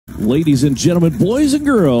Ladies and gentlemen, boys and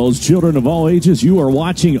girls, children of all ages, you are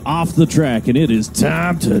watching Off the Track, and it is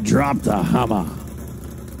time to drop the hammer.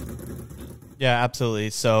 Yeah,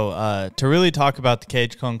 absolutely. So to really talk about the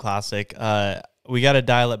Cage Cone Classic, we got to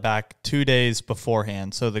dial it back 2 days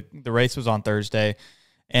beforehand. So the race was on Thursday,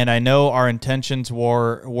 and I know our intentions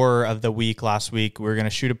were of the week last week. We were going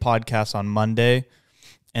to shoot a podcast on Monday,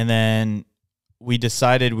 and then we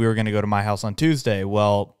decided we were going to go to my house on Tuesday.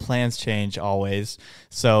 Well, plans change always.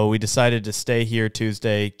 So we decided to stay here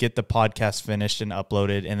Tuesday, get the podcast finished and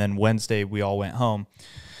uploaded, and then Wednesday we all went home.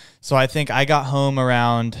 So I think I got home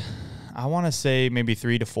around, I want to say maybe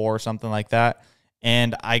 3 to 4 or something like that.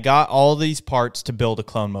 And I got all these parts to build a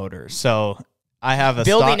clone motor. So I have a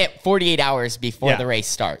building it 48 hours before the race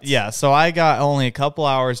starts. Yeah. So I got only a couple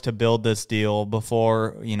hours to build this deal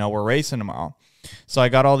before, we're racing tomorrow. So I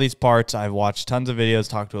got all these parts. I've watched tons of videos,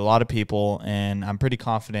 talked to a lot of people, and I'm pretty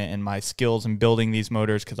confident in my skills in building these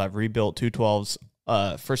motors because I've rebuilt 212s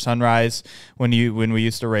for Sunrise when we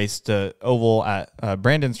used to race the oval at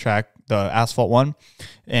Brandon's track, the asphalt one,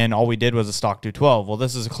 and all we did was a stock 212. Well,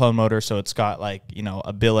 this is a clone motor, so it's got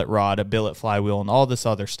a billet rod, a billet flywheel, and all this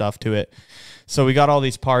other stuff to it. So we got all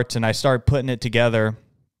these parts, and I started putting it together,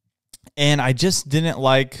 and I just didn't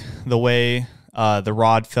like the way the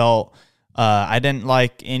rod felt. I didn't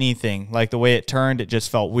like anything. Like the way it turned, it just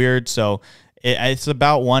felt weird. So it's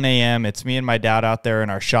about 1 a.m. It's me and my dad out there in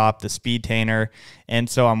our shop, the Speed Tainer. And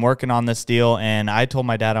so I'm working on this deal. And I told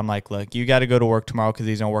my dad, I'm like, look, you got to go to work tomorrow because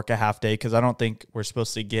he's going to work a half day because I don't think we're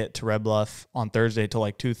supposed to get to Red Bluff on Thursday till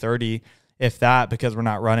like 2:30, if that, because we're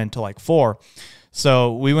not running till like 4.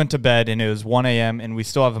 So we went to bed and it was 1 a.m. and we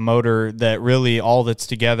still have a motor that really all that's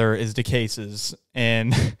together is the cases.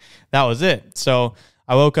 And that was it. So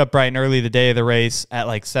I woke up bright and early the day of the race at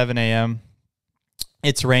like 7 a.m.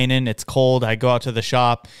 It's raining. It's cold. I go out to the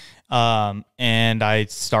shop and I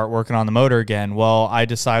start working on the motor again. Well, I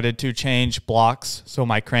decided to change blocks so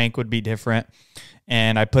my crank would be different.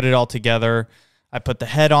 And I put it all together. I put the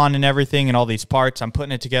head on and everything and all these parts. I'm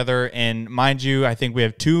putting it together. And mind you, I think we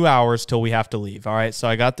have 2 hours till we have to leave. All right. So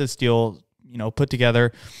I got this deal, put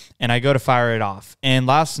together and I go to fire it off. And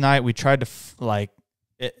last night we tried to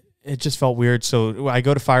it just felt weird. So I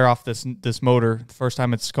go to fire off this motor. The first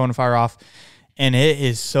time it's going to fire off. And it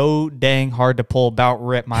is so dang hard to pull, about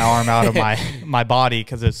rip my arm out of my body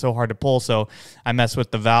because it's so hard to pull. So I messed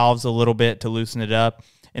with the valves a little bit to loosen it up.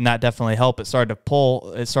 And that definitely helped. It started to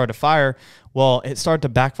pull. It started to fire. Well, it started to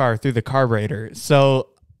backfire through the carburetor. So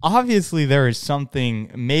obviously there is something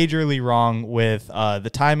majorly wrong with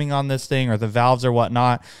the timing on this thing or the valves or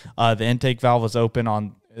whatnot. The intake valve was open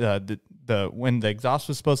on when the exhaust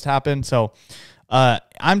was supposed to happen. So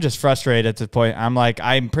I'm just frustrated at this point.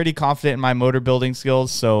 I'm pretty confident in my motor building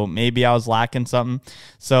skills, so maybe I was lacking something.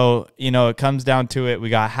 So, it comes down to it. We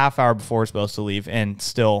got a half hour before we're supposed to leave, and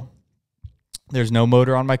still there's no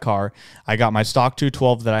motor on my car. I got my stock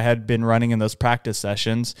 212 that I had been running in those practice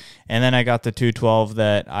sessions, and then I got the 212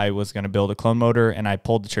 that I was going to build a clone motor, and I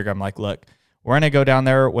pulled the trigger. I'm like, look, we're going to go down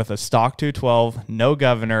there with a stock 212, no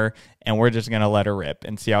governor, and we're just going to let her rip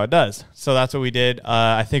and see how it does. So that's what we did.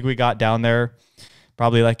 I think we got down there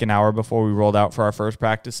probably like an hour before we rolled out for our first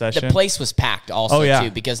practice session. The place was packed also, too,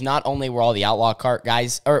 because not only were all the Outlaw Kart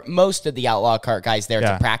guys, or most of the Outlaw Kart guys there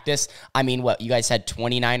to practice. I mean, what, you guys had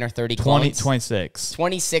 29 or 30 clones? 26.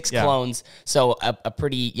 26 clones. So a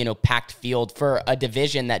pretty, packed field for a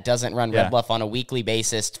division that doesn't run Red Bluff on a weekly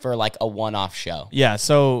basis for like a one-off show. Yeah,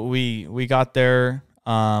 so we got there,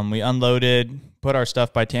 we unloaded, put our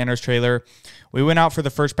stuff by Tanner's trailer. We went out for the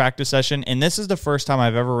first practice session, and this is the first time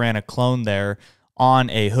I've ever ran a clone there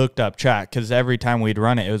on a hooked up track, because every time we'd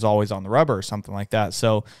run it, it was always on the rubber or something like that.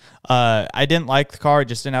 So I didn't like the car. It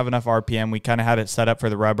just didn't have enough RPM. We kind of had it set up for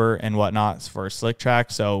the rubber and whatnot for a slick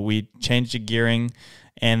track. So we changed the gearing,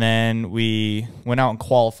 and then we went out and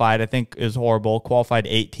qualified. I think it was horrible. Qualified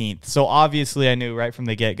 18th. So obviously I knew right from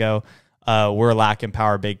the get-go we're lacking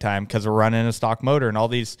power big time because we're running a stock motor, and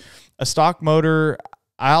a stock motor,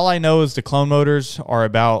 all I know is the clone motors are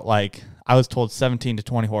about, like, I was told 17 to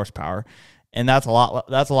 20 horsepower. And that's a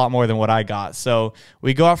lot more than what I got. So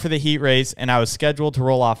we go out for the heat race, and I was scheduled to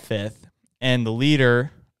roll off 5th, and the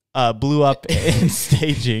leader blew up in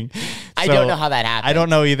staging. I don't know how that happened. I don't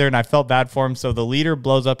know either, and I felt bad for him. So the leader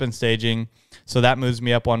blows up in staging, so that moves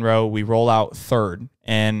me up 1 row. We roll out 3rd,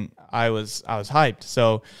 and I was hyped.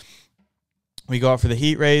 So we go out for the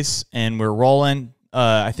heat race, and we're rolling.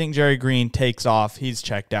 I think Jerry Green takes off. He's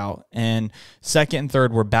checked out. And 2nd and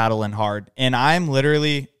 3rd, we're battling hard. And I'm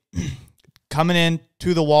literally coming in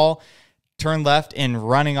to the wall, turn left and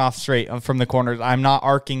running off straight from the corners. I'm not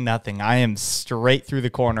arcing nothing. I am straight through the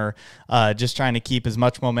corner, just trying to keep as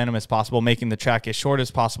much momentum as possible, making the track as short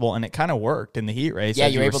as possible. And it kind of worked in the heat race. Yeah,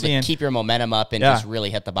 you're able to keep your momentum up and just really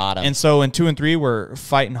hit the bottom. And so in 2 and 3, we're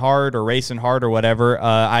fighting hard or racing hard or whatever.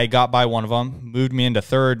 I got by one of them, moved me into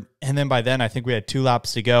third. And then by then, I think we had 2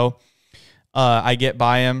 laps to go. I get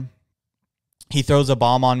by him. He throws a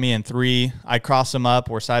bomb on me in 3. I cross him up.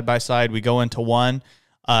 We're side by side. We go into 1.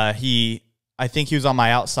 I think he was on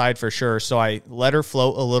my outside for sure. So I let her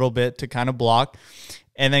float a little bit to kind of block.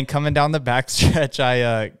 And then coming down the backstretch,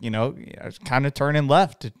 I kind of turning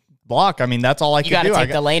left to block. I mean, that's all I could do. You got to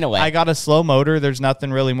take the lane away. I got a slow motor. There's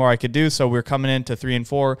nothing really more I could do. So we're coming into 3 and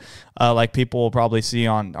 4, like people will probably see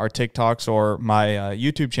on our TikToks or my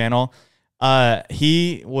YouTube channel.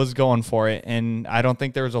 He was going for it, and I don't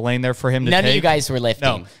think there was a lane there for him to take. None of you guys were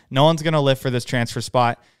lifting. No one's going to lift for this transfer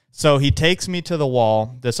spot. So he takes me to the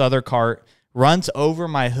wall, this other cart, runs over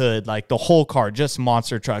my hood, like the whole car just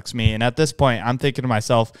monster trucks me. And at this point, I'm thinking to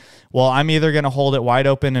myself, well, I'm either going to hold it wide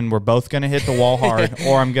open and we're both going to hit the wall hard,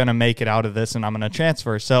 or I'm going to make it out of this and I'm going to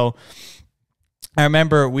transfer. So I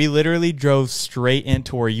remember we literally drove straight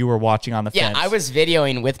into where you were watching on the fence. Yeah, I was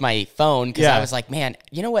videoing with my phone because I was like, man,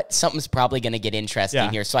 you know what? Something's probably going to get interesting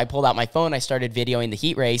here. So I pulled out my phone. I started videoing the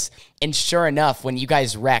heat race. And sure enough, when you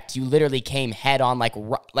guys wrecked, you literally came head on, like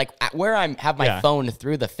where I have my phone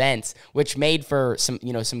through the fence, which made for some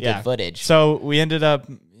good footage. So we ended up,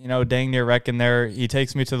 dang near wrecking there. He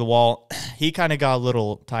takes me to the wall. He kind of got a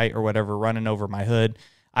little tight or whatever, running over my hood.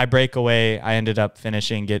 I break away. I ended up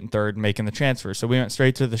finishing, getting third, making the transfer. So we went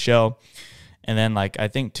straight to the show. And then, I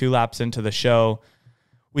think 2 laps into the show,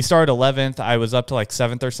 we started 11th. I was up to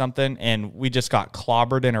 7th or something, and we just got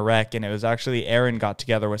clobbered in a wreck. And it was actually Aaron got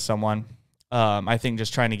together with someone, I think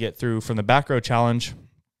just trying to get through from the back row challenge.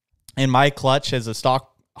 And my clutch is a stock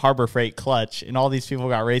Harbor Freight clutch, and all these people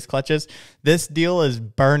got race clutches. This deal is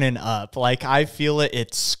burning up. I feel it.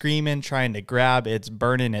 It's screaming, trying to grab. It's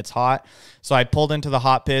burning. It's hot. So I pulled into the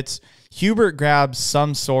hot pits. Hubert grabs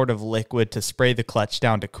some sort of liquid to spray the clutch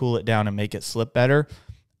down to cool it down and make it slip better.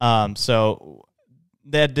 So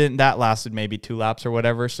that lasted maybe 2 laps or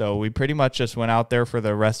whatever. So we pretty much just went out there for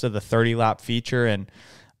the rest of the 30-lap feature and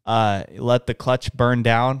let the clutch burn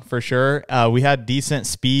down for sure. We had decent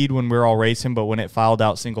speed when we were all racing, but when it filed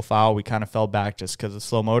out single file, we kind of fell back just because of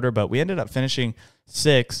slow motor. But we ended up finishing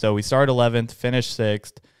 6th. So we started 11th, finished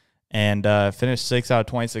 6th, and finished 6 out of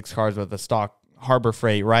 26 cars with a stock Harbor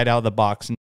Freight right out of the box.